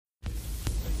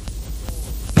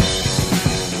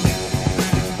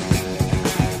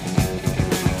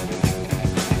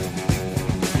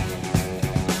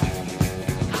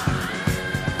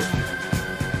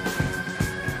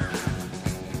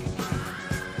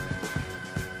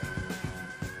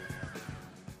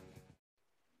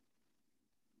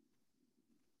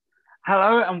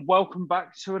Hello and welcome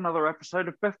back to another episode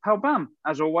of Biff Pal Bam.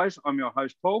 As always, I'm your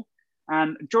host Paul,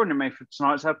 and joining me for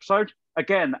tonight's episode,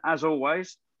 again as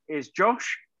always, is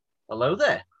Josh. Hello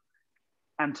there.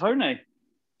 And Tony.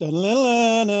 How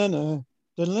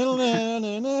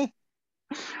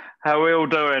are we all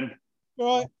doing?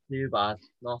 Right. Too bad.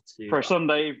 Not too for bad. a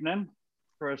Sunday evening.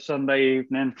 This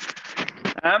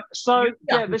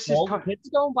is kids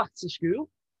going back to school.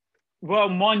 Well,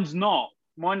 mine's not.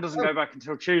 Mine doesn't go back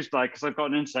until Tuesday because I've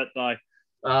got an inset day.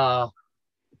 So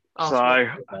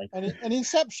an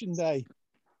Inception day.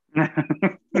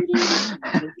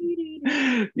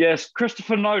 Yes,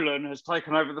 Christopher Nolan has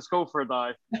taken over the school for a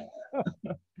day.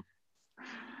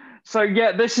 So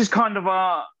this is kind of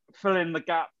our fill in the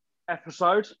gap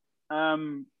episode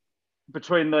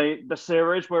between the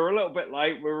series. We're a little bit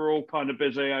late. We were all kind of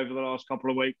busy over the last couple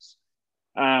of weeks.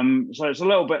 So it's a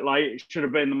little bit late. It should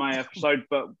have been the May episode,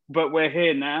 but we're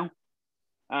here now.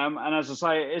 And as I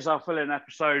say, it is our fill-in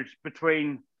episode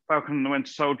between Falcon and the Winter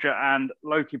Soldier and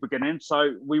Loki beginning.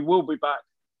 So we will be back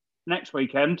next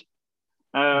weekend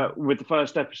with the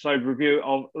first episode review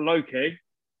of Loki.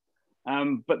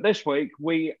 But this week,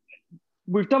 we've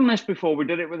done this before. We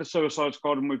did it with the Suicide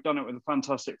Squad and we've done it with the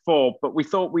Fantastic Four, but we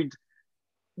thought we'd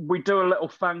do a little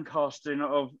fan casting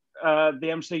of the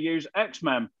MCU's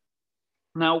X-Men.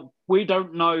 Now, we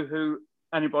don't know who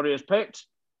anybody has picked.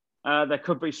 There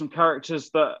could be some characters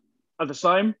that are the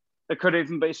same. There could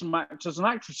even be some actors and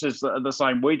actresses that are the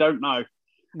same. We don't know.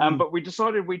 But we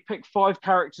decided we'd pick 5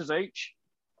 characters each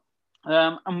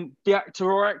and the actor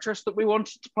or actress that we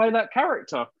wanted to play that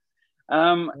character.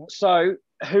 So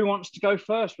who wants to go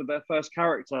first with their first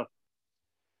character?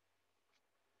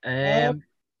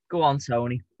 Go on,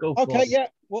 Tony. Go for Okay, it. yeah.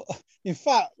 Well, in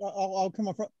fact, I'll come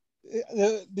up front.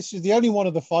 This is the only one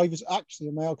of the 5 is actually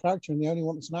a male character and the only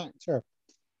one that's an actor.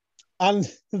 And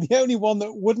the only one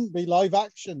that wouldn't be live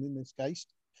action in this case.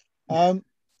 I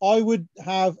would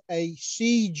have a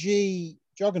CG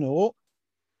Juggernaut.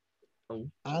 Oh.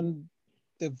 And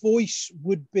the voice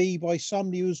would be by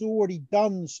somebody who's already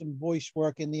done some voice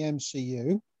work in the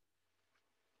MCU.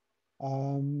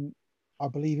 I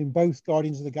believe in both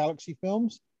Guardians of the Galaxy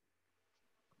films.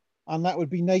 And that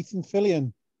would be Nathan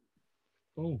Fillion.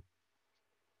 Oh.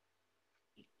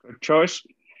 Good choice.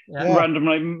 Yeah.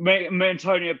 Randomly, me and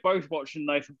Tony are both watching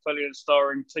Nathan Fillion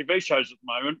starring TV shows at the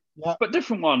moment, but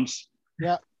different ones.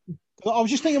 Yeah. I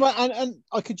was just thinking about, and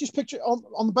I could just picture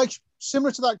on the base,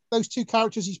 similar to those 2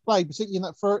 characters he's played, particularly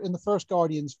in the first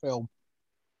Guardians film.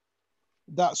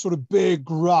 That sort of big,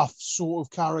 gruff sort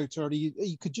of character. He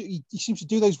seems to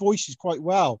do those voices quite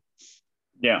well.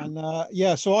 Yeah. And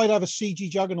so I'd have a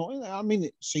CG Juggernaut. I mean,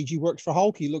 CG works for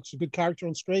Hulk. He looks a good character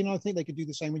on screen. I think they could do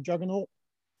the same with Juggernaut.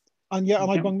 And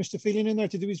I'd bung Mr. Fillion in there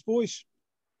to do his voice.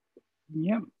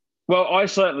 Yeah. Well, I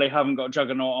certainly haven't got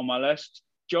Juggernaut on my list.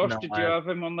 Josh, No, did you have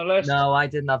him on the list? No, I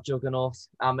didn't have Juggernaut.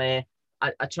 I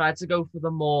tried to go for the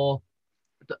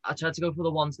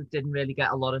ones that didn't really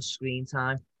get a lot of screen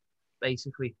time,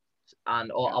 basically, I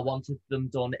wanted them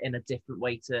done in a different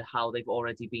way to how they've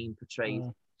already been portrayed.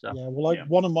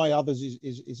 One of my others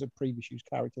is a previous use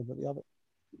character, but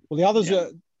the others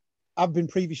have been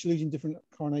previously using different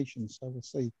incarnations, so we'll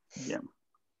see.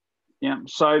 Yeah.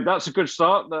 So that's a good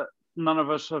start that none of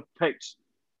us have picked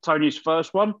Tony's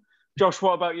first one. Josh,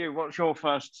 what about you? What's your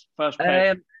first pick?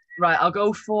 Right, I'll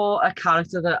go for a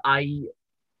character that I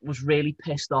was really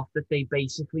pissed off that they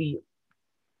basically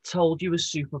told you a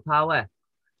superpower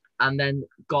and then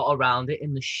got around it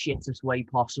in the shittest way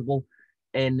possible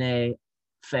in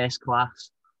First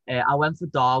Class. I went for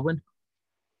Darwin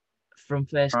from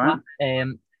First Class.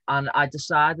 And I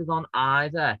decided on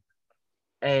either,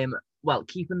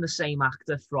 keeping the same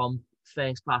actor from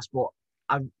First Class, but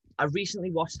I recently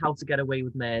watched How to Get Away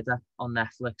with Murder on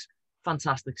Netflix.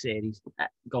 Fantastic series.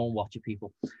 Go and watch it,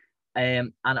 people.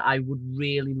 And I would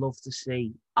really love to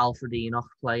see Alfred Enoch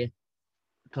play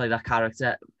that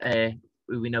character,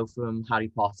 who we know from Harry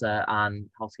Potter and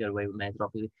How to Get Away with Murder,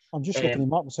 obviously. I'm just looking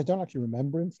him up, so I don't actually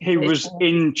remember him. He was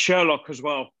in Sherlock as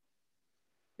well.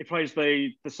 He plays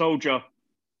the soldier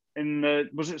in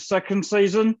was it second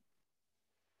season?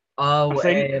 Oh, that's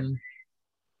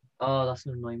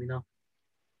annoying me now.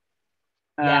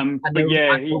 I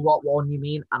know what one you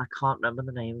mean, and I can't remember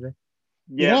the name of it.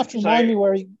 You have to remind me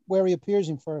where he appears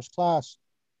in First Class.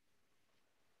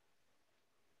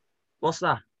 What's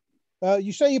that?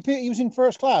 You say he was in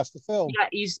First Class, the film. Yeah,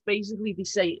 he's basically, they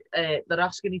say, they're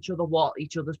asking each other what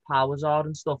each other's powers are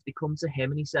and stuff. They come to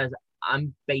him and he says,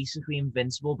 I'm basically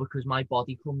invincible because my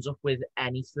body comes up with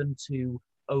anything to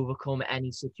overcome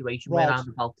any situation where I'm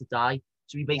about to die.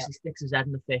 So he basically sticks his head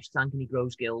in the fish tank and he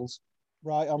grows gills.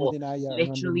 Right, I'm with you now. Yeah, I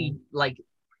remember literally now. like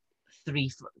 3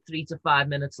 to 5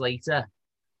 minutes later,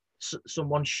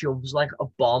 someone shoves like a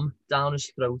bomb down his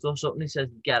throat or something. He says,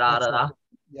 "Get out That's of right. that."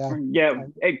 Yeah,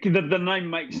 Yeah, the name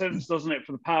makes sense, doesn't it,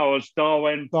 for the powers?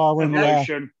 Darwin, Darwin. Yeah,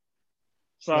 evolution.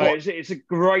 So Yeah. it's a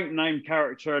great name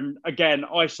character, and again,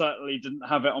 I certainly didn't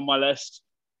have it on my list.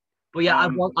 But yeah, I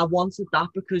wanted that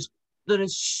because there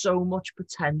is so much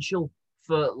potential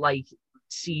for like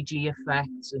CG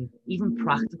effects and even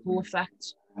practical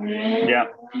effects. Yeah,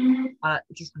 I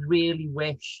just really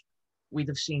wish we'd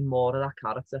have seen more of that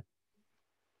character.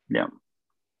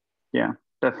 yeah,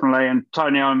 definitely. And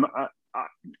Tony, I'm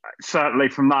certainly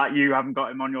from that, you haven't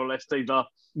got him on your list either.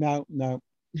 No.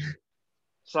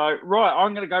 So right,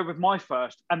 I'm going to go with my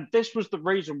first, and this was the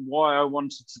reason why I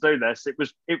wanted to do this. It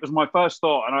was my first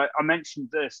thought, and I mentioned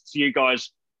this to you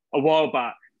guys a while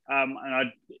back, and I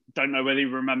don't know whether you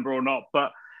remember or not,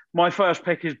 but my first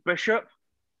pick is Bishop,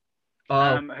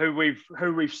 who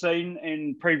we've seen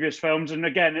in previous films, and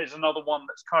again, it's another one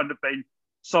that's kind of been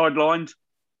sidelined.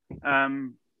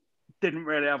 Didn't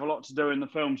really have a lot to do in the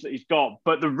films that he's got,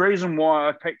 but the reason why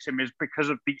I picked him is because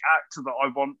of the actor that I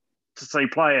want to see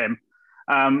play him.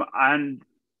 And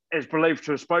is believed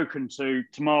to have spoken to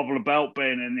Marvel about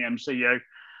being in the MCU,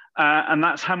 and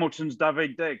that's Hamilton's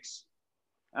Daveed Diggs,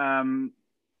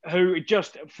 who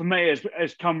just for me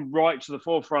has come right to the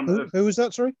forefront. Who was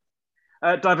that? Sorry,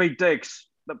 Daveed Diggs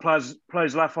that plays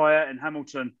Lafayette in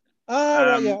Hamilton.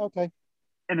 Right, yeah, okay.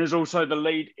 And is also the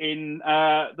lead in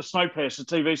the Snowpiercer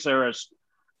TV series.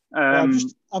 I'm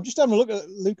just having a look at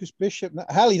Lucas Bishop.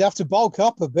 Hell, he'd have to bulk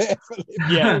up a bit.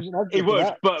 Yeah, he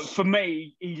would. But for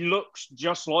me, he looks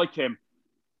just like him.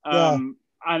 And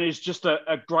is just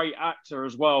a great actor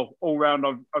as well, all round.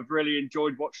 I've really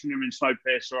enjoyed watching him in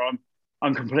Snowpiercer.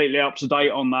 I'm completely up to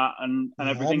date on that and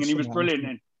everything. And he was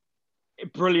brilliant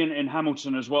in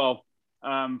Hamilton as well.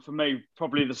 For me,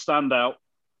 probably the standout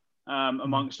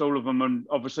amongst all of them. And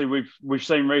obviously, we've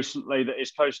seen recently that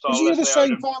his co-star. Is he the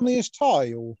same family as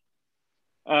Ty? Or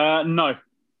no.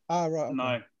 Ah, right.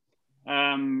 Okay.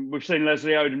 No. We've seen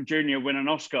Leslie Odom Jr. win an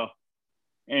Oscar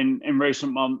in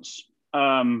recent months.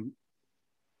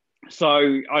 So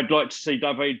I'd like to see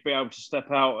Daveed be able to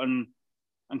step out and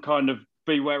kind of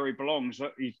be where he belongs.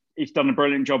 He's done a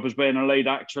brilliant job as being a lead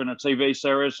actor in a TV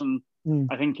series, and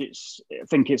I think it's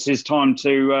his time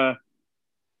to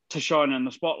shine in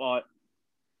the spotlight.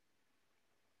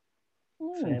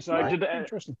 So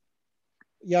interesting.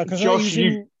 Yeah, because I was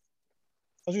going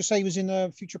to say he was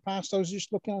in Future Past. I was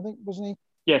just looking, I think, wasn't he?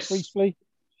 Yes. Briefly.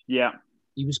 Yeah.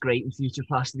 He was great in Future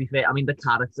Past, to be fair. I mean, the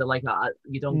character, like,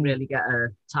 you don't really get a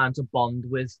time to bond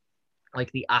with,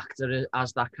 like, the actor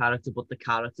as that character, but the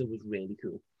character was really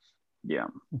cool. Yeah.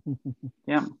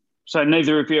 Yeah. So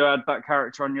neither of you had that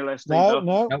character on your list either?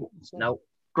 No.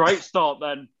 Great start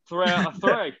then. 3 out of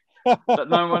 3 that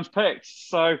no one's picked.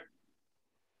 So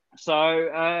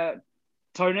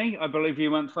Tony, I believe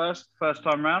you went first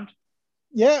time round.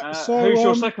 Yeah. So who's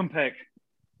your second pick?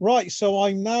 Right. So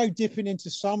I'm now dipping into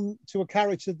a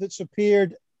character that's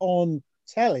appeared on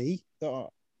telly that are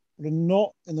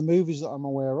not in the movies that I'm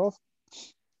aware of.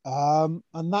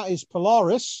 And that is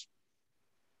Polaris.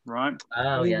 Right.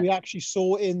 Oh, yeah. We actually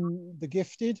saw in The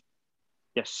Gifted.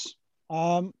 Yes.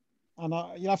 And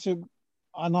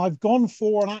I've gone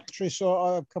for an actress.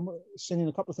 So I've seen in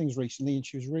a couple of things recently, and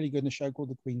she was really good in a show called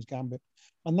The Queen's Gambit.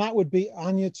 And that would be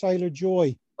Anya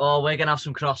Taylor-Joy. Oh, we're gonna have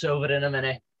some crossover in a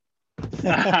minute.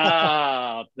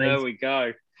 There we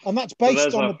go. And that's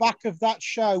based on the back of that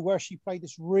show where she played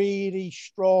this really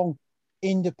strong,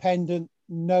 independent,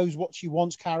 knows what she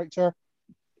wants character.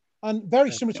 And very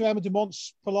similar to Emma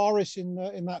Dumont's Polaris in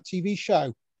that TV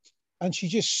show. And she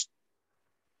just,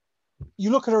 you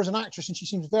look at her as an actress and she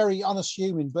seems very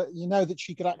unassuming, but you know that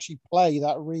she could actually play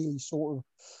that really sort of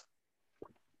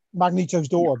Magneto's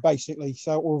daughter, basically.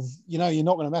 So, or, you know, you're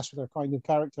not going to mess with her kind of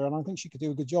character. And I think she could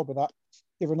do a good job of that.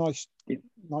 Give her nice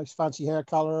fancy hair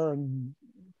color and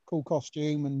cool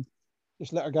costume and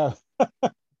just let her go.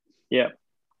 Yeah,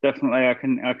 definitely. I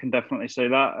can definitely see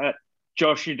that.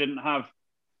 Josh, you didn't have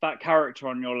that character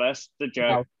on your list, did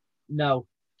you? No.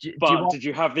 Did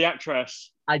you have the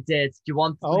actress? I did. Do you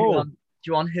want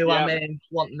who I'm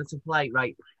wanting to play?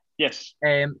 Right. Yes.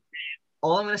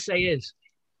 All I'm going to say is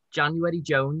January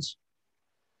Jones.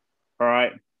 All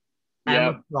right.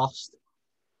 Emma Frost.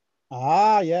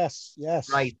 Ah, yes.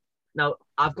 Right. Now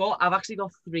I've actually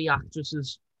got 3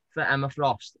 actresses for Emma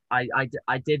Frost. I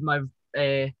did my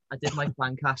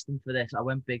fan casting for this. I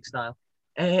went big style.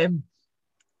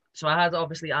 So I had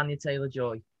obviously Anya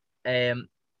Taylor-Joy.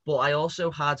 But I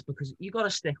also had, because you got to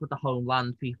stick with the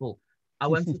homeland people, I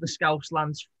went for the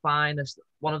Scousland's finest,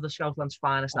 one of the Scousland's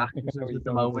finest I think I know actresses where at the you're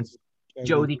going with moment, this.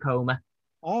 Jodie Comer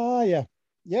Ah, yeah.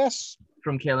 Yes.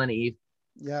 from Killing Eve.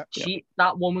 Yeah.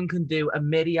 That woman can do a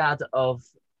myriad of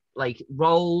like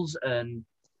roles and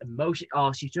emotion.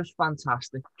 Oh, she's just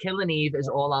fantastic. Killing Eve is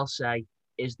all I'll say.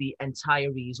 Is the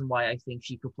entire reason why I think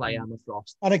she could play Emma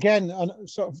Frost. And again,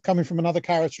 sort of coming from another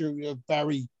character,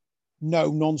 very no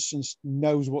nonsense,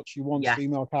 knows what she wants,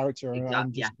 female character,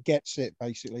 and just gets it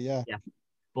basically. Yeah.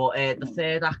 But the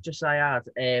third actress I had,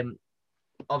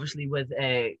 obviously with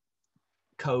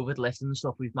COVID lifting and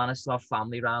stuff, we've managed to have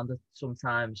family around it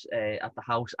sometimes at the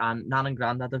house, and Nan and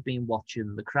Grandad have been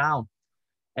watching The Crown.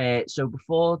 So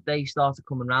before they started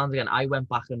coming around again, I went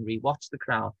back and rewatched The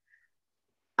Crown.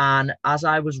 And as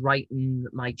I was writing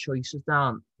my choices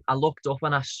down, I looked up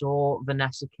and I saw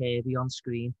Vanessa Kirby on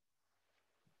screen,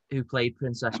 who played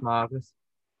Princess Margaret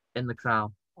in The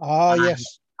Crown. Ah,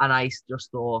 yes. And I just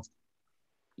thought,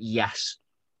 yes,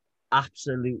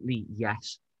 absolutely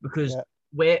yes. Because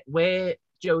where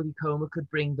Jodie Comer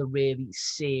could bring the really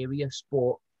serious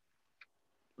but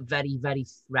very, very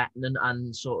threatening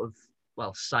and sort of,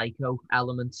 well, psycho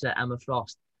element to Emma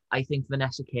Frost, I think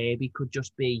Vanessa Kirby could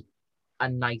just be a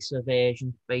nicer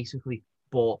version, basically.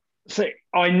 But see,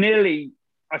 I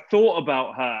thought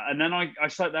about her, and then I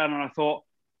sat down and I thought,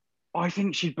 I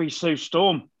think she'd be Sue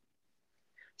Storm.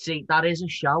 See, that is a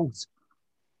shout,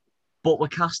 but we're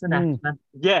casting X-Men.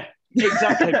 Yeah,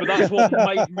 exactly. But that's what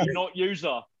made me not use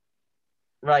her.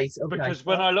 Right. Okay. Because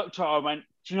when I looked at her, I went,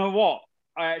 do you know what?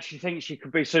 I actually think she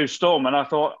could be Sue Storm, and I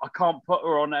thought I can't put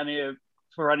her on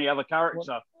for any other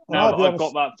character now that I've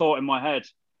got that thought in my head.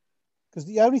 Because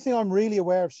the only thing I'm really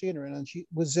aware of seeing her in, and she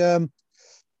was back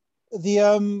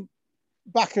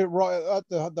at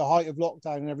the height of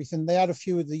lockdown and everything, they had a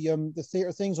few of the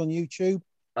theatre things on YouTube.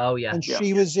 Oh yeah. And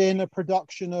she was in a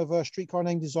production of a Streetcar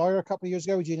Named Desire a couple of years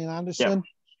ago with Gillian Anderson.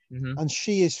 Yeah. Mm-hmm. And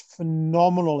she is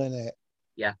phenomenal in it.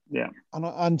 Yeah. Yeah.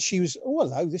 And she was, oh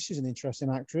hello, this is an interesting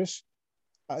actress.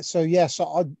 So yes,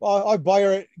 I buy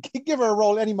her. Give her a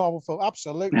role in any Marvel film.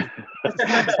 Absolutely.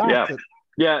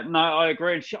 Yeah, no, I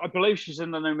agree. I believe she's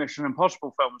in the new Mission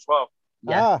Impossible film as well.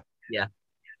 Yeah.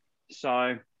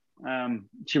 So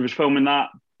she was filming that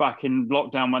back in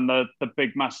lockdown when the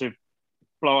big massive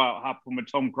blowout happened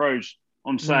with Tom Cruise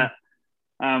on set.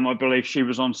 I believe she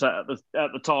was on set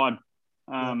at the time.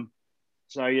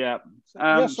 So yeah.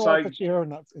 So I could see her in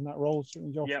that role,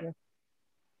 certainly, Josh. Yeah.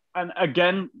 And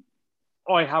again,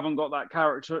 I haven't got that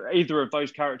character, either of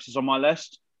those characters on my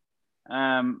list.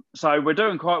 So we're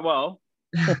doing quite well.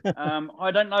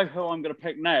 I don't know who I'm going to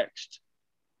pick next.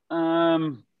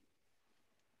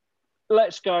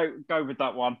 Let's go with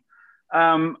that one.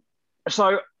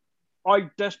 So I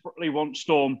desperately want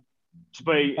Storm to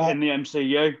be in the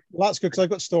MCU. Well, that's good because I've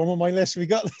got Storm on my list.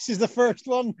 This is the first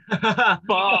one.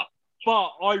 but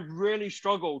I really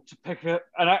struggle to pick an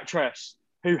actress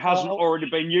who hasn't already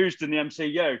been used in the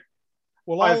MCU.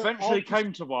 Well, I eventually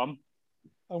came to one.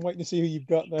 I'm waiting to see who you've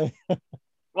got there.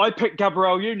 I picked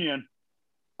Gabrielle Union.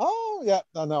 Oh, yeah.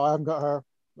 No, I haven't got her.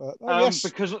 Yes.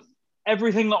 Because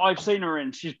everything that I've seen her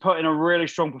in, she's put in a really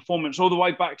strong performance all the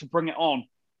way back to Bring It On.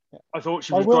 Yeah. I thought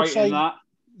she was great in that.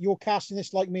 You're casting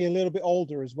this like me a little bit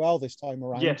older as well this time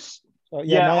around. Yes. So,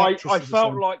 I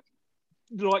felt like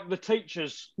the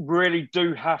teachers really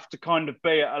do have to kind of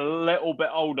be a little bit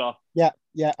older. Yeah,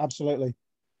 absolutely.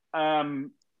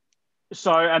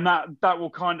 So, and that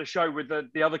will kind of show with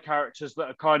the other characters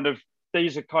that are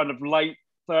these are kind of late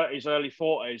 30s, early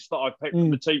 40s that I picked for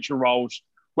the teacher roles,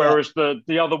 whereas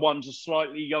the other ones are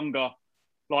slightly younger,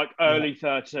 like early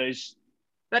 30s.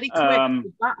 Very quick,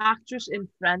 is that actress in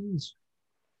Friends?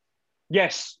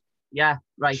 Yes. Yeah,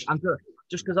 right. I'm good.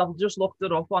 Just because I've just looked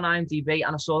it up on IMDb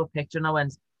and I saw the picture and I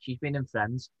went, she's been in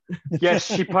Friends.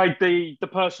 Yes, she played the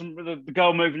person, the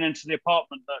girl moving into the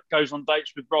apartment that goes on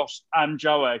dates with Ross and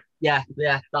Joey. Yeah,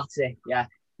 that's it. Yeah.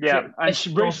 Yeah, and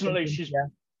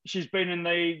she's been in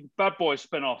the Bad Boys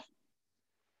spin-off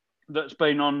that's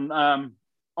been on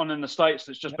in the States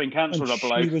that's just been cancelled, I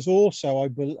believe. She was also,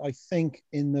 I think,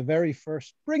 in the very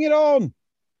first Bring It On.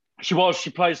 She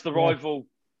plays the rival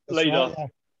leader. Right,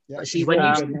 yeah. See, when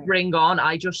you said Bring On,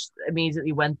 I just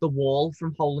immediately went The Wall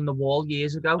from Hole in the Wall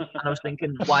years ago. And I was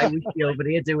thinking, why was she over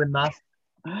here doing that?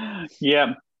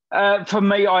 Yeah. For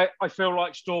me, I feel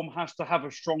like Storm has to have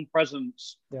a strong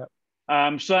presence. Yeah.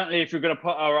 Certainly, if you're going to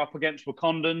put her up against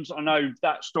Wakandans, I know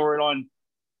that storyline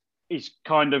is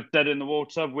kind of dead in the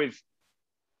water with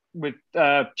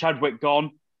Chadwick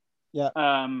gone. Yeah.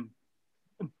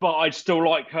 But I'd still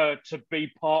like her to be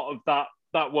part of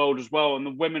that world as well. And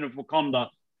the women of Wakanda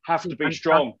have to be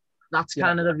strong. That's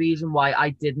kind of the reason why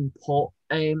I didn't put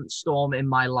Storm in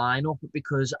my lineup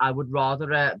because I would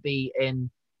rather be in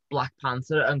Black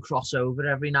Panther and cross over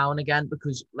every now and again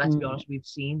because, let's be honest, we've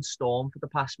seen Storm for the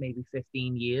past maybe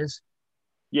 15 years.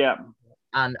 Yeah.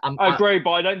 And I agree,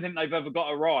 but I don't think they've ever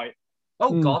got it right.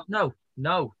 Oh, God, no.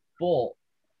 But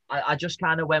I just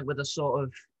kind of went with a sort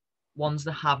of ones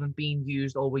that haven't been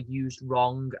used or were used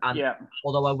wrong. And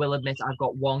although I will admit I've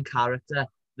got one character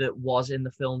that was in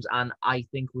the films and I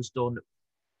think was done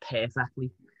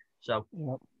perfectly. So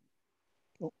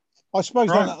I suppose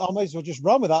then I may as well just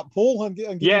run with that, Paul, and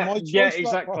give you my choice. Yeah,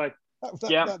 exactly.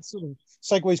 That sort of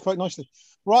segues quite nicely.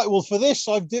 Right. Well, for this,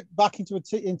 I've dipped back into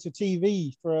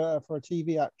TV for a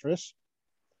TV actress.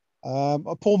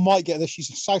 Paul might get this. She's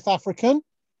a South African.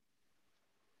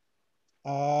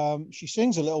 She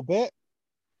sings a little bit,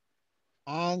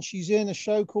 and she's in a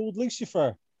show called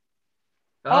Lucifer.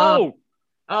 Yes.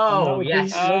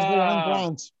 Leslie Ann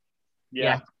Grant.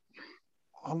 Yeah.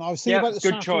 And I was thinking about this.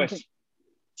 Good choice.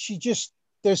 She just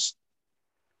there's.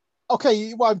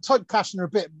 Okay, well, I'm typecasting her a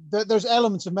bit. There's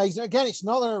elements amazing. Again, it's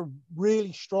another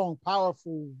really strong,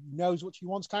 powerful, knows what she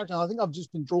wants character. And I think I've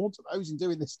just been drawn to those in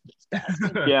doing this.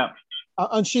 Yeah.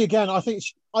 And she, again, I think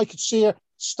I could see her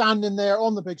standing there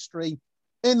on the big screen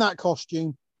in that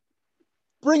costume,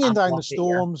 bringing down the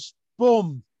storms,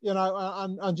 boom,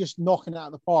 and just knocking it out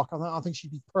of the park. I think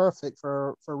she'd be perfect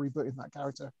for rebooting that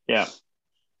character. Yeah.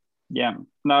 Yeah.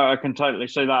 No, I can totally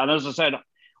see that. And as I said,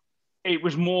 it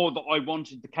was more that I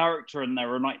wanted the character in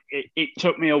there, and it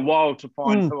took me a while to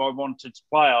find who I wanted to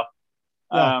play her.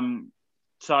 Yeah.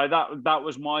 So that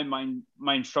was my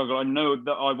main struggle. I knew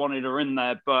that I wanted her in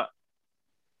there, but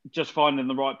just finding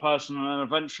the right person, and then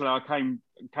eventually I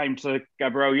came to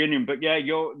Gabrielle Union. But yeah,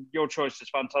 your choice is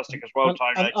fantastic as well,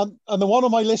 Tony. And the one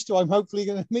on my list who I'm hopefully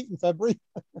going to meet in February.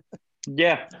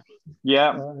 Yeah.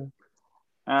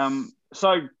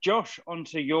 So Josh, on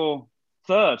to your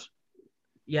third.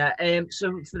 Yeah,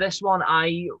 so for this one,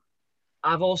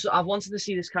 I've wanted to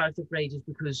see this character for ages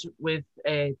because with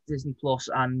Disney Plus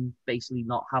and basically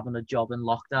not having a job in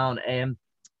lockdown,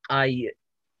 I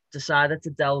decided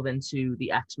to delve into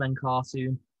the X-Men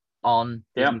cartoon on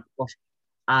Disney Plus,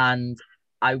 and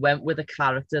I went with a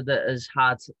character that has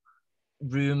had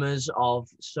rumors of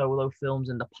solo films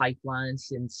in the pipeline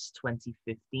since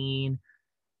 2015,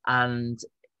 and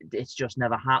it's just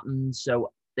never happened.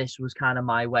 So this was kind of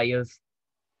my way of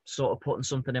sort of putting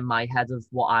something in my head of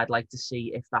what I'd like to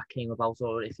see if that came about,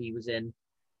 or if he was in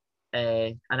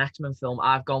an X-Men film.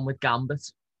 I've gone with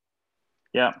Gambit.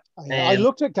 Yeah. I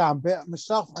looked at Gambit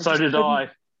myself. So did I.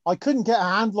 I couldn't get a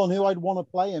handle on who I'd want to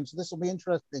play him, so this will be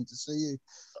interesting to see you.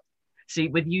 See,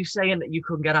 with you saying that you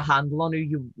couldn't get a handle on who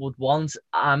you would want,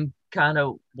 I'm kind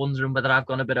of wondering whether I've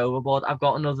gone a bit overboard. I've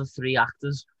got another 3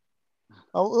 actors.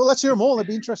 Oh, well, let's hear them all. It'd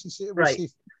be interesting to see. Right.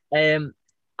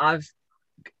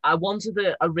 I wanted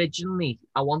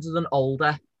an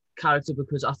older character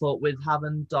because I thought with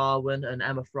having Darwin and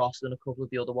Emma Frost and a couple of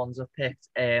the other ones I've picked,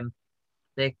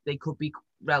 they could be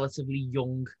relatively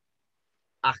young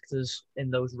actors in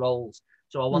those roles.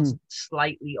 So I wanted a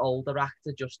slightly older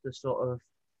actor just to sort of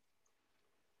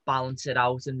balance it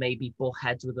out and maybe butt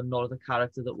heads with another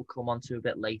character that we'll come on to a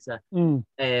bit later.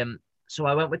 So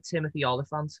I went with Timothy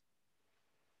Olyphant.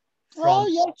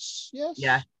 Yes.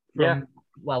 Yeah.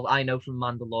 Well, I know from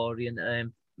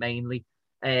Mandalorian mainly.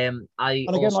 And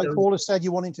again, like Paul has said,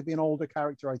 you want him to be an older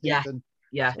character, I think.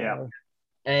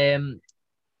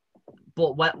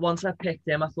 But once I picked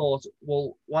him, I thought,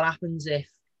 well, what happens if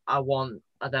I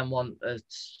then want a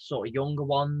sort of younger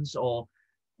ones or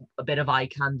a bit of eye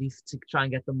candy to try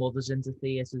and get the mothers into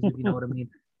theatres, if you know what I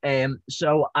mean.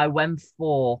 So I went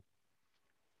for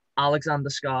Alexander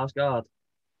Skarsgård.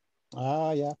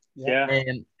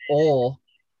 Or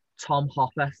Tom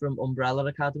Hopper from Umbrella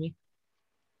Academy.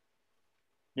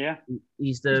 Yeah.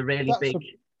 He's the really big,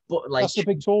 that's a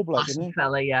big tall bloke, isn't he?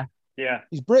 Fella, yeah. Yeah.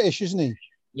 He's British, isn't he?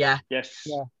 Yeah. Yes.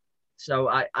 Yeah. So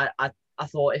I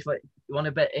thought if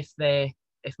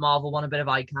Marvel want a bit of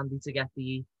eye candy to get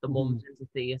the mums into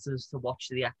theatres to watch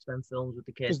the X-Men films with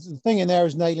the kids. The thing in there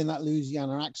is nailing that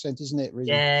Louisiana accent, isn't it? Really?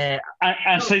 Yeah.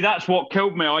 And see, that's what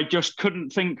killed me. I just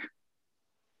couldn't think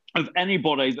of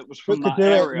anybody that was from that do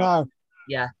area. No.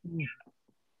 Yeah.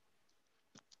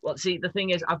 Well, see, the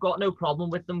thing is, I've got no problem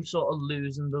with them sort of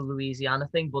losing the Louisiana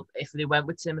thing, but if they went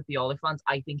with Timothy Olyphant,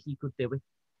 I think he could do it.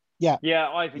 Yeah.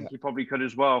 Yeah, I think he probably could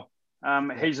as well.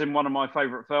 He's in one of my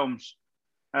favourite films.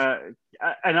 And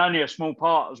only a small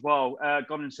part as well,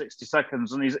 Gone in 60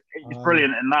 Seconds, and he's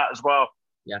brilliant in that as well.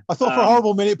 Yeah. I thought for a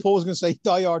horrible minute Paul was going to say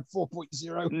Die Hard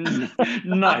 4.0.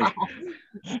 No.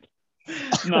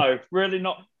 No, really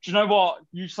not. Do you know what?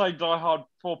 You say Die Hard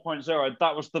 4.0.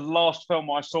 That was the last film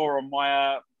I saw on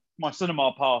my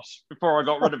cinema pass before I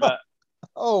got rid of it.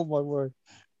 Oh my word,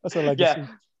 that's a legacy. Yeah,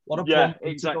 What a yeah, plum to go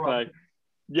exactly. out.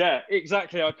 Yeah,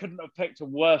 exactly. I couldn't have picked a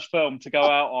worse film to go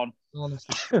out on.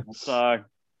 Honestly. So,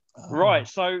 right.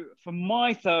 So for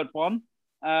my third one,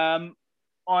 I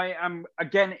am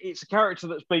again. It's a character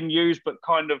that's been used, but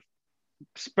kind of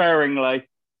sparingly.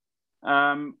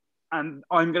 And I'm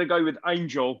going to go with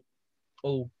Angel.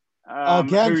 Oh,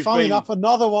 Again, who's funny been- enough,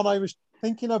 another one I was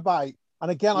thinking about,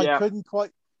 and again, I Yeah. couldn't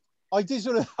quite. I did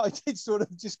sort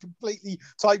of just completely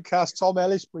typecast Tom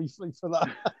Ellis briefly for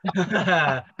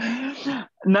that.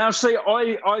 Now, see,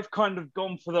 I've kind of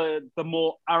gone for the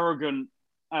more arrogant,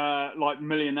 like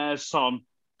millionaire's son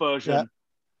version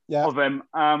Yeah. of him,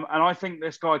 and I think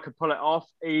this guy could pull it off.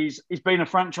 He's been a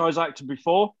franchise actor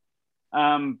before,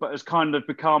 but has kind of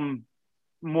become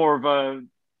more of a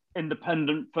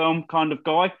independent film kind of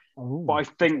guy. Oh. But I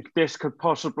think this could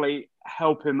possibly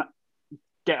help him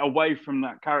get away from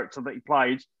that character that he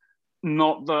played.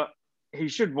 Not that he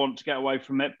should want to get away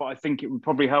from it, but I think it would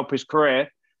probably help his career.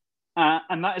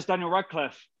 And that is Daniel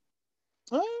Radcliffe.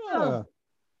 Ah,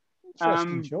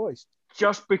 interesting choice.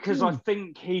 Just because I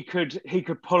think he could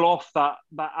pull off that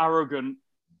arrogant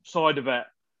side of it.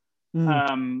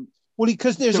 Well,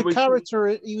 because there's a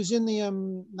character. He was in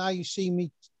the Now You See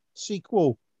Me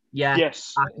sequel. yeah.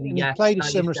 Yes. Actually, And he yeah. played a Now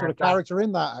you similar said sort of that. character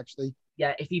in that, actually,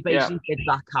 Yeah, if he basically did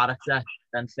that character,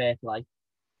 then fair play.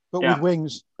 but with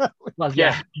wings. Well,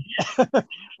 yeah.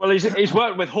 Well, he's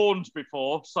worked with horns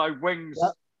before, so wings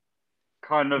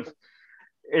kind of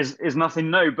is nothing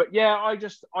new. But yeah, I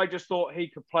just thought he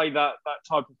could play that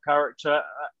type of character,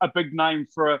 a big name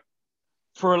for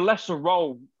a lesser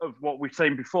role of what we've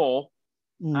seen before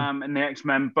in the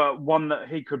X-Men, but one that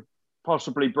he could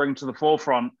possibly bring to the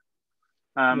forefront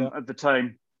of the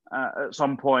team at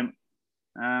some point,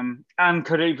 and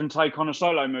could even take on a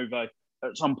solo movie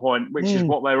at some point, which is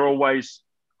what they're always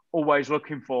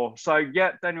looking for. So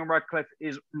yeah, Daniel Radcliffe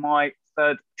is my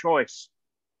third choice.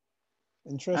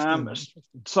 Interesting.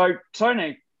 So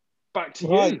Tony, back to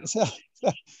you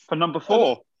for number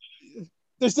 4.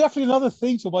 There's definitely another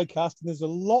thing to my casting. There's a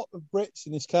lot of Brits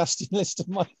in this casting list of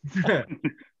mine.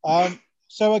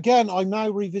 So again, I'm now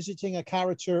revisiting a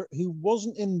character who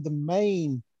wasn't in the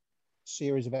main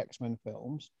series of X-Men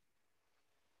films,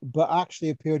 but actually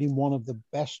appeared in one of the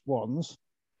best ones,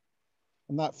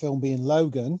 and that film being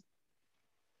Logan,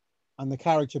 and the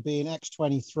character being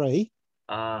X-23.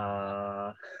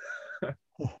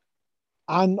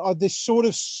 And this sort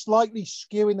of slightly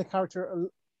skewing the character,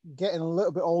 getting a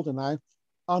little bit older now,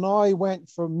 and I went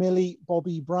for Millie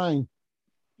Bobby Brown.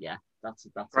 Yeah, that's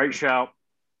great shout.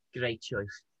 Great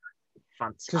choice.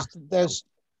 Fantastic. Because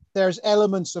there's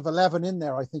elements of 11 in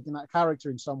there, I think, in that character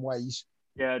in some ways.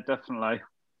 Yeah, definitely.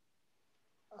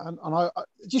 And I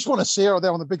just want to see her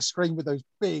there on the big screen with those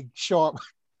big, sharp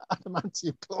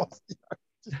adamantium claws.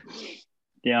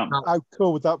 Yeah. How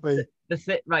cool would that be?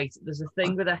 Right, there's a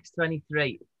thing with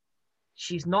X-23.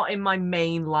 She's not in my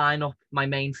main lineup, my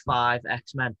main 5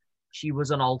 X-Men. She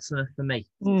was an alternate for me.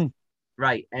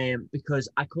 Right, because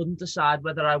I couldn't decide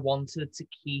whether I wanted to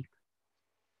keep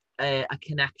a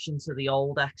connection to the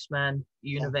old X-Men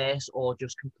universe or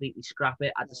just completely scrap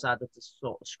it. I decided to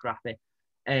sort of scrap it.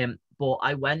 But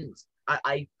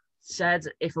I said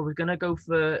if I was going to go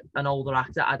for an older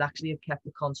actor, I'd actually have kept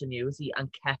the continuity and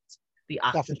kept the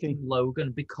actress from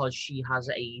Logan, because she has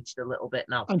aged a little bit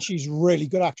now. And she's a really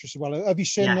good actress as well. Have you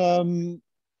seen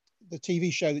the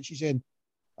TV show that she's in?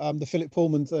 The Philip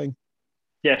Pullman thing?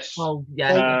 Yes. Oh,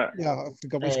 yeah. I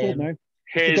forgot what it's called now.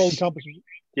 His, the Golden Compass.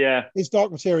 Yeah. It's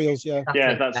Dark Materials, yeah.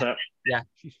 That's it. Yeah.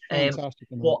 She's fantastic.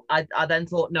 But I then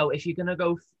thought, no, if you're going to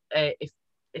go, if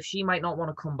she might not want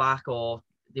to come back, or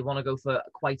they want to go for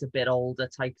quite a bit older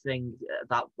type thing,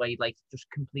 that way, like just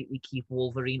completely keep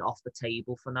Wolverine off the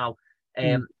table for now.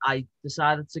 I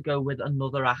decided to go with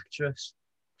another actress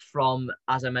from,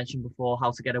 as I mentioned before,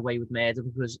 How to Get Away with Murder,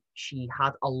 because she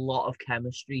had a lot of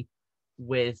chemistry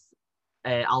with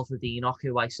Alfred Enoch,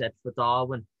 who I said for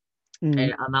Darwin,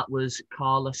 and that was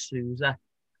Carla Souza.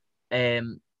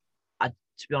 To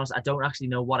be honest, I don't actually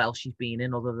know what else she's been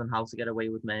in other than How to Get Away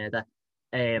with Murder.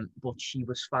 But she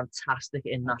was fantastic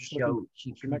in that show.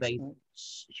 She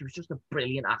was just a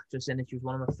brilliant actress in it. She was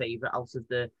one of my favourite out of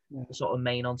the sort of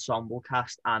main ensemble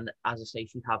cast. And as I say,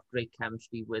 she'd have great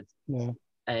chemistry with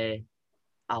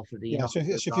Alfred Enoch. Yeah, so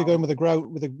if you're going with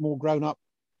a more grown up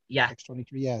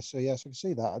X-23, so I can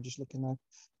see that. I'm just looking now.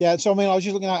 Yeah, so I mean, I was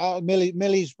just looking at Millie.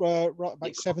 Millie's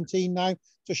about 17 now,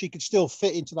 so she could still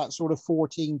fit into that sort of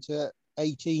 14 to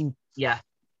 18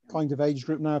 kind of age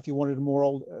group now. If you wanted a more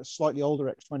old, slightly older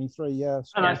X-23, yeah.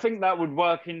 So. And I think that would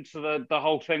work into the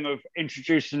whole thing of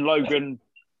introducing Logan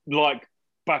like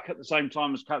back at the same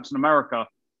time as Captain America.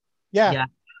 Yeah,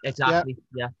 exactly.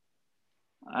 Yeah.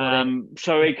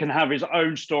 So he can have his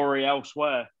own story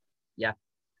elsewhere. Yeah.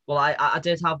 Well, I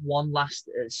did have one last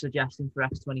suggestion for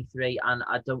X-23, and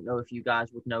I don't know if you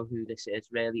guys would know who this is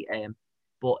really.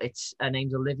 But her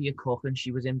name's Olivia Cook, and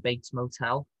she was in Bates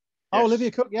Motel. Oh, yes.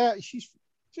 Olivia Cook, yeah, she's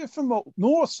from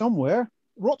north somewhere,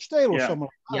 Rochdale or somewhere.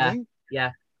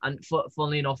 Yeah. And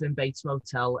funnily enough, in Bates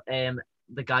Motel,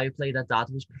 the guy who played her dad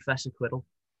was Professor Quirrell.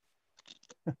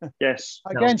 Yes.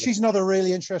 Again, she's another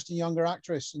really interesting younger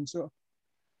actress, and so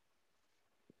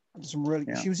some really.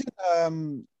 Yeah.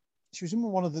 She was in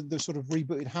one of the sort of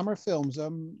rebooted Hammer films,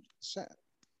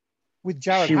 with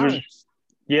Jared Harris.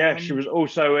 She was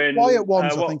also in Quiet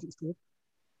Ones. I think it's called.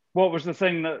 What was the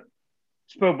thing that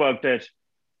Spielberg did,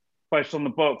 based on the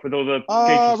book with all the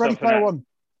Ready Player One?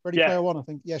 Ready Player One, I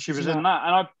think. Yeah, she was in that,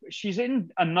 and she's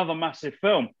in another massive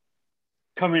film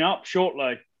coming up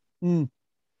shortly.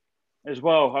 As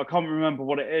well. I can't remember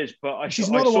what it is, but I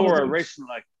saw her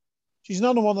recently. She's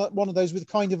another one of those with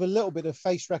kind of a little bit of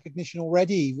face recognition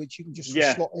already, which you can just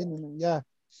slot in.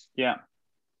 Yeah,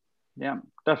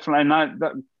 definitely. No,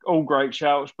 that all great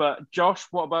shouts. But Josh,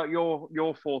 what about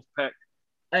your fourth pick?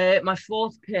 My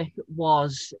fourth pick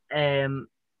was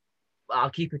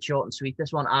I'll keep it short and sweet.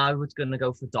 This one, I was going to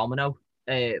go for Domino,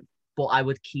 but I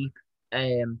would keep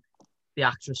the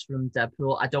actress from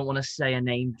Deadpool. I don't want to say a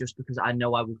name just because I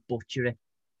know I would butcher it.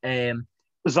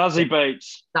 Zazie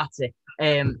Bates. That's it.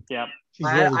 Yeah.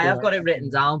 I have got it written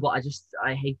down, but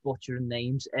I hate butchering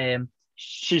names.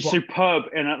 She's superb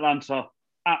in Atlanta.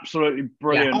 Absolutely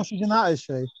brilliant. Yeah. Oh, she's in that, is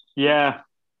she? Yeah.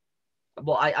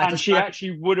 Well, she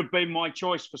actually would have been my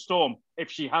choice for Storm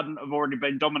if she hadn't have already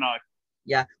been Domino.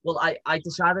 Yeah. Well, I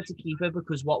decided to keep her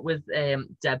because what with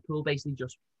Deadpool basically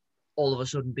just all of a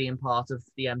sudden being part of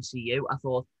the MCU, I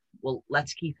thought, well,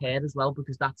 let's keep her as well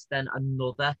because that's then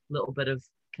another little bit of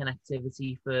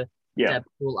connectivity for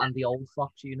Deadpool and the old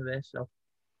Fox universe. So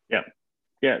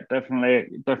yeah,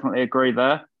 definitely agree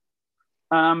there.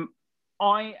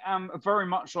 I am very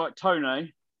much like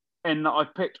Tony in that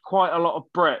I've picked quite a lot of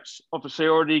Brits. Obviously,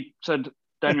 already said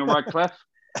Daniel Radcliffe.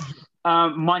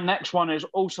 My next one is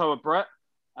also a Brit.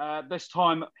 This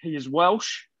time he is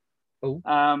Welsh.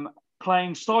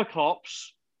 Playing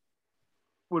Cyclops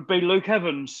would be Luke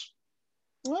Evans.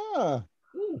 Ah.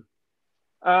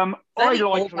 I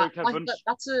like Luke Evans.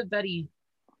 That's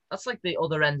like the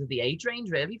other end of the age range,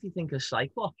 really, if you think of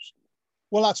Cyclops.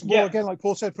 Well, that's more, again, like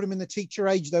Paul said, put him in the teacher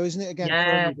age, though, isn't it? Again, No,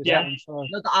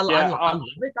 I love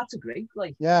it. That's a great,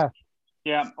 Yeah,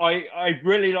 I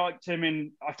really liked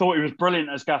him I thought he was brilliant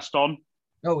as Gaston.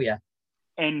 Oh, yeah.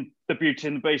 In the Beauty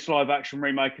and the Beast live action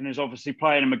remake, and is obviously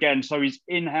playing him again. So he's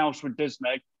in-house with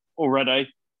Disney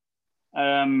already.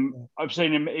 I've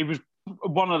seen him. He was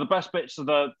one of the best bits of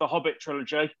the Hobbit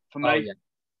trilogy for me.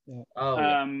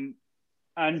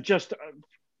 And just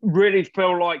really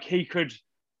feel like he could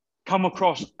come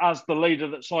across as the leader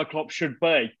that Cyclops should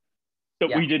be,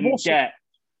 that we didn't get.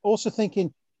 Also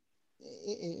thinking,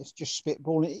 it's just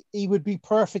spitballing, he would be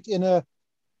perfect in a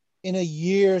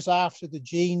years after the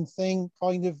Jean thing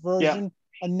kind of version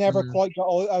and never quite got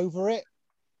over it.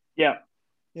 Yeah,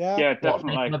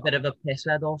 definitely. Make him a bit of a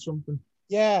pisshead or something.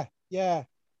 Yeah. And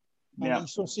you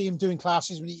sort of see him doing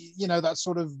classes when he, that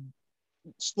sort of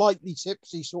slightly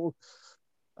tipsy sort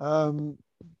of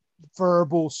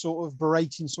verbal sort of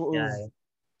berating sort of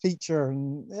teacher,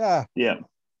 and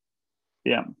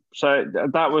so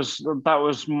that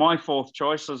was my fourth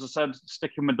choice. As I said,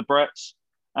 sticking with the Brits.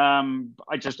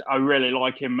 I really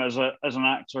like him as an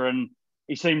actor, and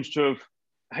he seems to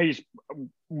he's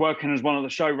working as one of the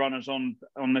showrunners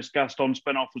on this Gaston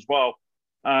spin-off as well.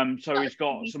 So he's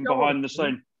got some behind the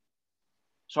scene.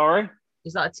 Sorry,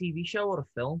 is that a TV show or a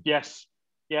film? Yes,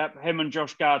 him and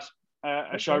Josh Gad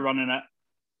are showrunning it.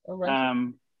 Oh,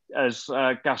 right. As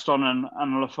Gaston and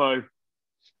LeFou,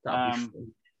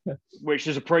 which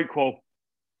is a prequel.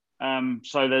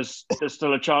 So there's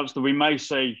still a chance that we may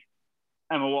see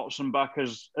Emma Watson back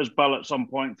as Belle at some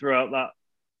point throughout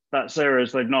that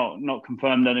series. They've not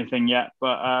confirmed anything yet,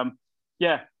 but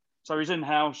so he's in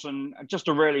house and just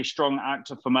a really strong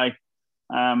actor for me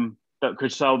that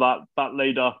could sell that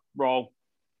leader role.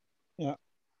 Yeah,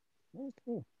 oh,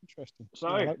 cool, interesting. So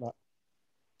I like that.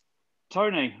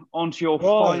 Tony, on to your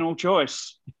final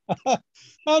choice.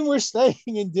 And we're staying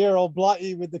in dear old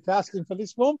Blighty with the casting for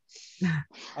this one.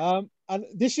 And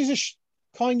this is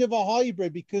a kind of a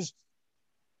hybrid because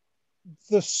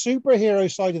the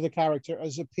superhero side of the character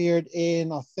has appeared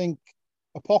in, I think,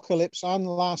 Apocalypse, and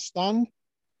Last Stand.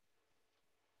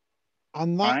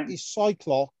 And that is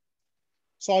Psylocke.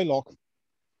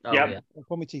 Oh, yeah. I'll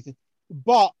put my teeth in.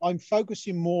 But I'm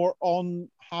focusing more on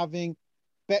having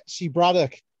Betsy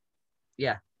Braddock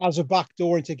as a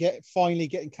backdoor into finally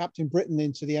getting Captain Britain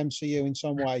into the MCU in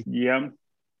some way. Yeah.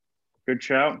 Good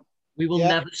shout. We will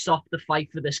never stop the fight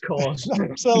for this cause.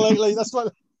 Absolutely. That's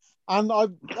what, and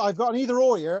I've got an either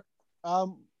or here.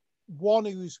 One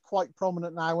who's quite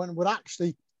prominent now and would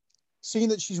actually, seeing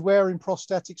that she's wearing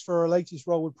prosthetics for her latest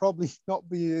role, would probably not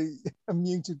be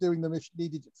immune to doing them if she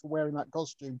needed it for wearing that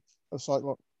costume of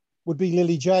Psylocke, would be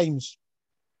Lily James.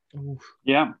 Oof.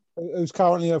 Yeah. Who's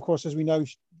currently, of course, as we know,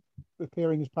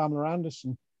 appearing as Pamela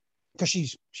Anderson, because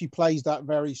she plays that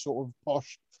very sort of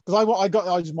posh. Because I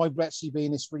got my Betsy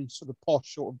being this really sort of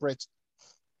posh sort of Brit,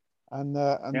 and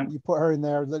you put her in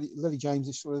there. Lily James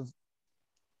is sort of,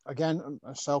 again,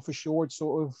 a self-assured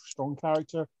sort of strong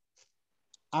character.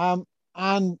 And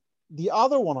the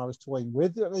other one I was toying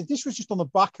with, this was just on the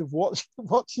back of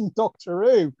watching Doctor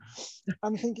Who.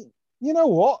 I'm thinking, you know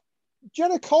what?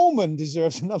 Jenna Coleman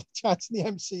deserves another chance in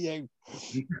the MCU.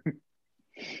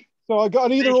 So I got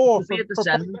an either or. She could be a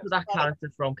descendant of that character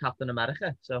from Captain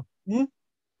America. So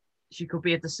she could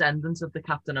be a descendant of the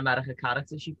Captain America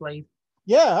character she played.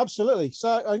 Yeah, absolutely.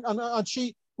 So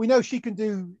and we know she can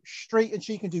do street and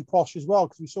she can do posh as well,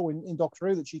 because we saw in Doctor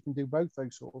Who that she can do both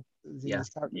those sort of English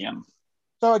characters. Yeah.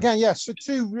 So again, so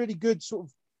two really good sort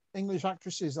of English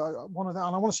actresses. One of that,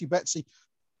 and I want to see Betsy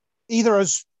either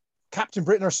as Captain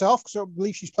Britain herself, because I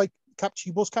believe she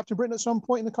was Captain Britain at some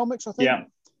point in the comics, I think.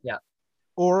 Yeah.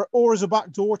 Or as a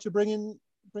backdoor to bringing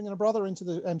a brother into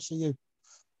the MCU.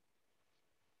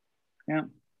 Yeah,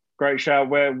 great shout.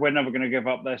 We're never going to give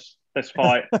up this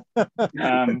fight.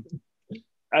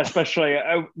 Especially,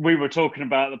 we were talking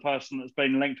about the person that's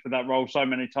been linked with that role so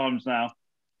many times now,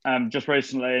 just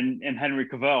recently in Henry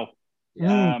Cavill.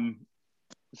 Yeah.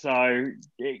 So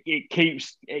it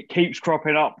keeps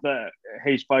cropping up that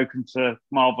he's spoken to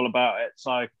Marvel about it.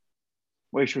 So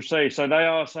we shall see. So they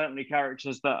are certainly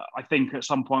characters that I think at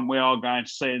some point we are going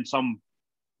to see in some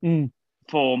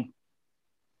form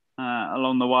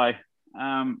along the way.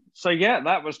 So yeah,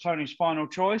 that was Tony's final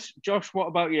choice. Josh, what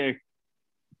about you?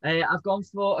 I've gone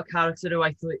for a character who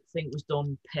I think was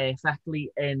done perfectly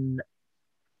in,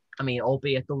 I mean,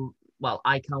 albeit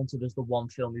I counted as the one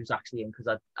film he was actually in,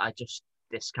 because I just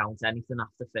discount anything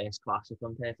after First Class if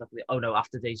I'm perfectly,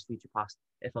 after Days of Future Past,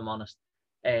 if I'm honest.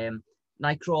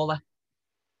 Nightcrawler.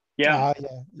 Yeah.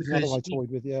 He's another one I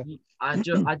toyed with, yeah. I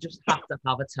just have to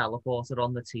have a teleporter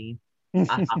on the team.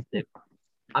 I have to.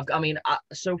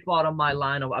 So far on my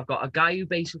lineup, I've got a guy who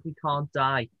basically can't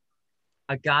die,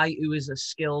 a guy who is a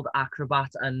skilled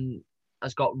acrobat and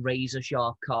has got razor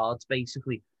sharp cards,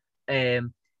 basically.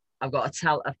 I've got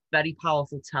a very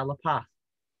powerful telepath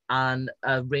and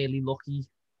a really lucky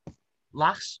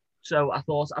lass. So I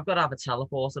thought I've got to have a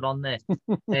teleporter on there.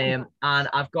 And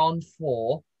I've gone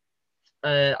for,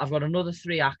 I've got another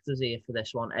 3 actors here for this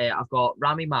one. I've got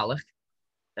Rami Malek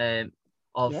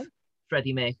of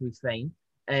Freddie Mercury fame.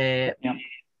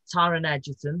 Taron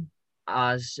Egerton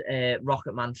as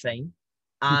Rocketman fame.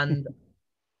 And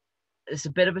it's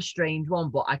a bit of a strange one,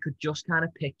 but I could just kind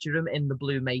of picture him in the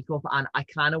blue makeup, and I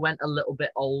kind of went a little bit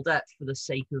older for the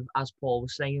sake of, as Paul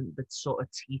was saying, the sort of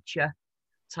teacher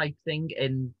type thing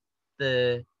in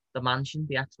the mansion,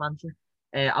 the X Mansion.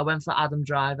 I went for Adam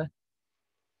Driver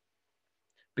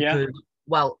because,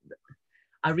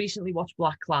 I recently watched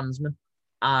Black Klansman,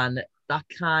 and that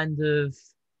kind of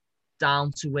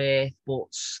down to earth but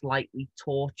slightly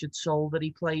tortured soul that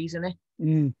he plays in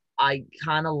it. I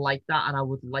kind of like that, and I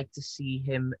would like to see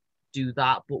him do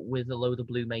that, but with a load of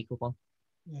blue makeup on.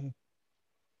 Yeah.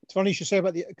 It's funny you should say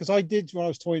about because I did, when I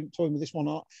was toying with this one,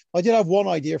 I did have one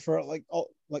idea for like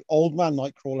old man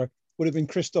Nightcrawler would have been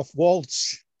Christoph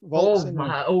Waltz.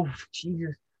 Oh,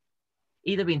 Jesus.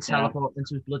 He'd have been teleported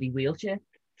into his bloody wheelchair.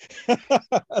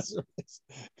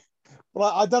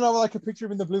 Well, I don't know if I could picture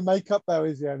him in the blue makeup though,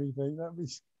 is there anything? That'd be...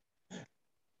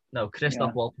 No,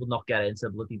 Christoph Waltz would not get into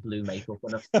bloody blue makeup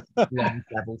and a long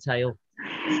devil tail.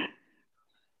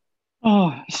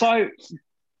 Oh, so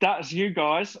that's you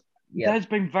guys. Yeah. There's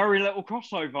been very little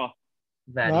crossover.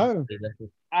 Very little.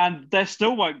 And there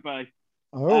still won't be.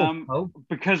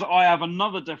 Because I have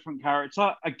another different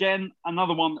character. Again,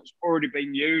 another one that's already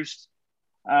been used,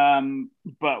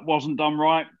 but wasn't done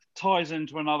right. Ties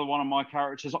into another one of my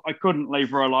characters. I couldn't leave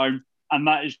her alone, and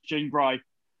that is Jean Grey.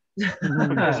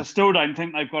 Because I still don't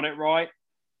think they've got it right.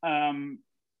 And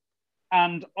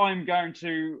I'm going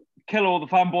to kill all the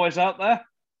fanboys out there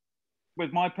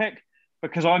with my pick,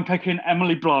 because I'm picking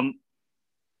Emily Blunt.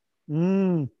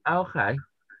 Okay.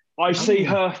 I see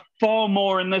her far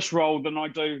more in this role than I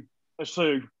do as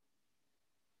Sue.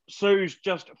 Sue's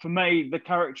just, for me, the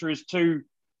character is too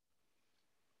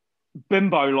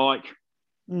bimbo-like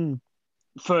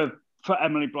for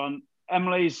Emily Blunt.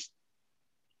 Emily's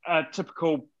a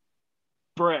typical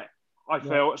Brit, I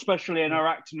feel, especially in her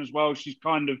acting as well. She's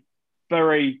kind of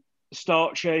very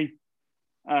starchy.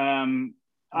 And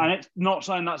it's not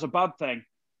saying that's a bad thing.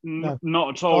 Not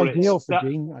at all. Ideal for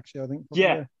Jean, actually, I think.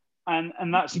 Yeah.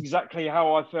 And that's exactly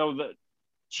how I feel that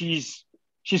she's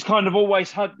kind of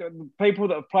always had, people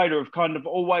that have played her have kind of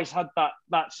always had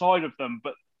that side of them,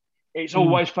 but it's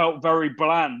always felt very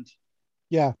bland.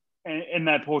 Yeah. In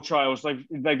their portrayals,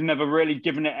 they've never really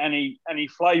given it any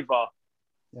flavour.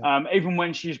 Yeah. Even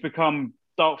when she's become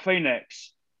Dark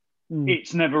Phoenix,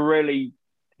 it's never really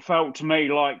felt to me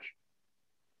like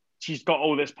she's got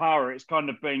all this power. It's kind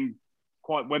of been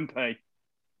quite wimpy.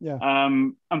 Yeah.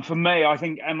 And for me, I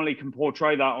think Emily can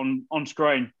portray that on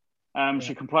screen.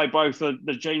 She can play both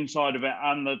the Jean side of it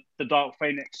and the Dark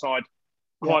Phoenix side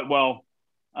quite well.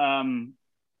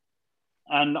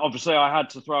 And obviously, I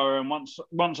had to throw her in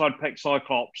once I'd picked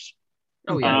Cyclops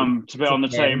to be on the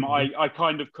team. I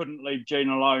kind of couldn't leave Jean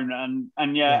alone. And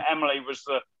Emily was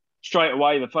straight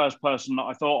away the first person that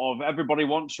I thought of. Everybody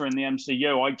wants her in the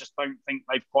MCU. I just don't think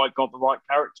they've quite got the right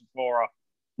character for her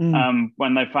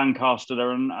when they fan casted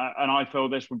her. And I feel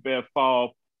this would be a far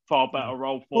better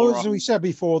role for her. As we said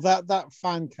before, that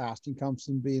fan casting comes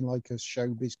from being like a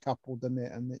showbiz couple, doesn't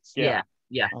it? And it's yeah.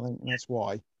 I think that's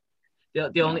why.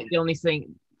 The only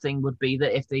thing would be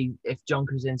that if John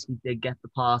Krasinski did get the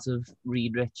part of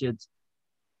Reed Richards,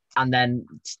 and then,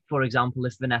 for example,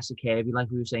 if Vanessa Kirby, like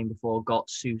we were saying before, got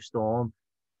Sue Storm,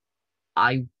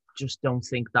 I just don't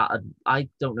think I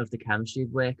don't know if the chemistry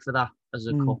would work for that as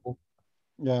a couple.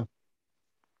 Yeah.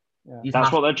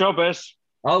 That's what their job is.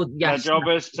 Oh, yes. Their job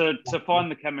is to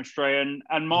find the chemistry,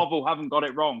 and Marvel haven't got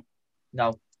it wrong.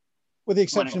 No. With the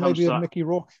exception maybe of Mickey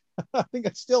Rourke. I think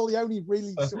it's still the only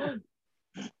really...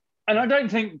 And I don't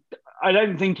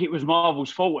think it was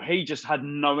Marvel's fault. He just had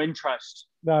no interest.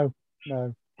 No.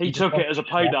 He took it as a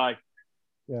payday.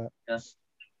 Yeah.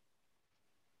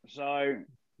 So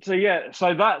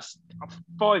that's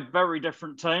 5 very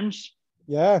different teams.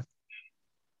 Yeah.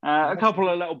 A couple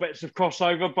of little bits of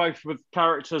crossover, both with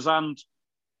characters and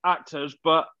actors,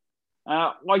 but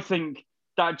I think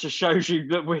that just shows you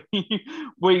that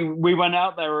we went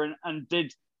out there and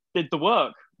did the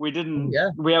work. We didn't. Yeah.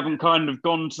 We haven't kind of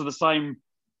gone to the same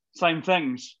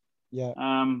things. Yeah.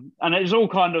 And it's all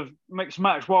kind of mixed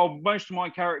match. While most of my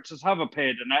characters have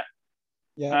appeared in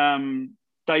it,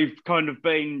 they've kind of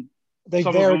been. They've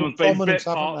some of them have been bit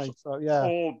parts,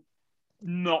 or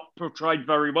not portrayed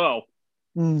very well.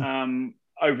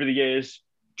 Over the years.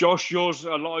 Josh, a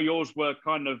lot of yours were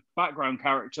kind of background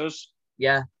characters.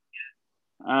 Yeah.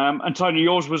 And Tony,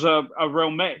 yours was a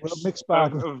real mix, mixed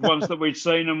bag of ones that we'd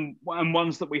seen and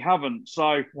ones that we haven't.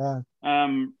 So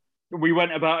we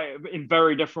went about it in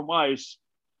very different ways,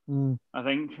 I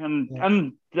think,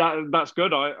 and that's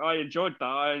good. I enjoyed that.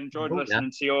 I enjoyed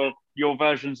listening to your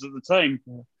versions of the team.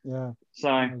 Yeah.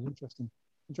 So interesting.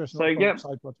 So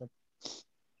side project.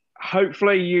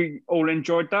 Hopefully you all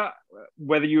enjoyed that.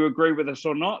 Whether you agree with us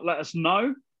or not, let us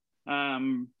know.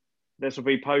 This will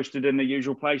be posted in the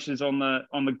usual places on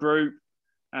the group,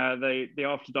 the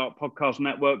After Dark Podcast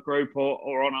Network group,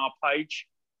 or on our page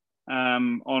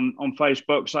on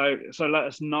Facebook. So let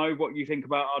us know what you think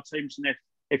about our teams, and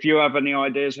if you have any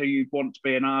ideas who you want to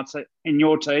be in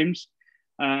your teams.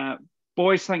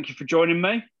 Boys, thank you for joining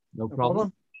me. No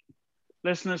problem.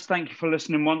 Listeners, thank you for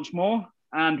listening once more,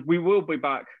 and we will be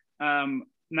back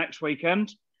next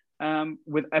weekend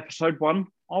with episode 1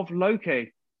 of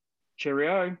Loki.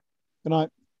 Cheerio. Good night.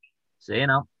 See you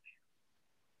now.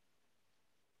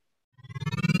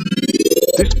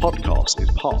 This podcast is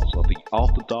part of the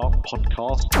After Dark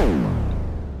Podcast Network.